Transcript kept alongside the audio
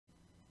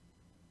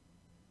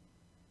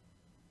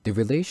The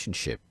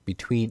relationship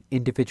between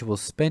individual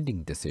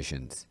spending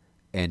decisions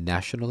and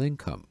national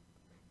income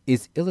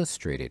is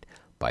illustrated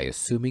by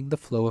assuming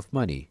the flow of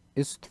money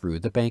is through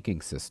the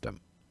banking system.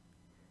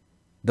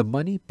 The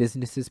money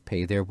businesses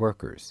pay their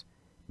workers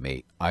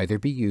may either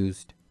be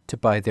used to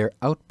buy their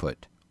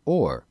output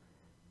or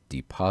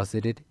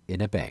deposited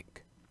in a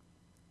bank.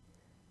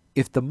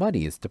 If the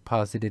money is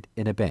deposited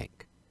in a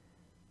bank,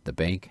 the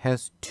bank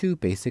has two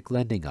basic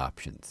lending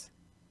options.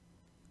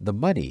 The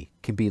money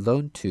can be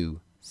loaned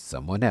to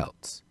someone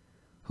else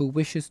who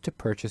wishes to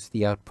purchase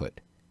the output,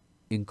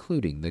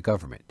 including the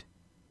government,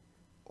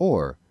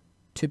 or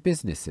to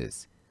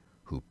businesses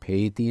who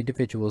paid the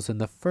individuals in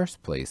the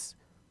first place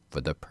for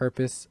the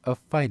purpose of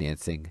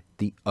financing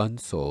the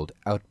unsold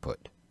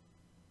output.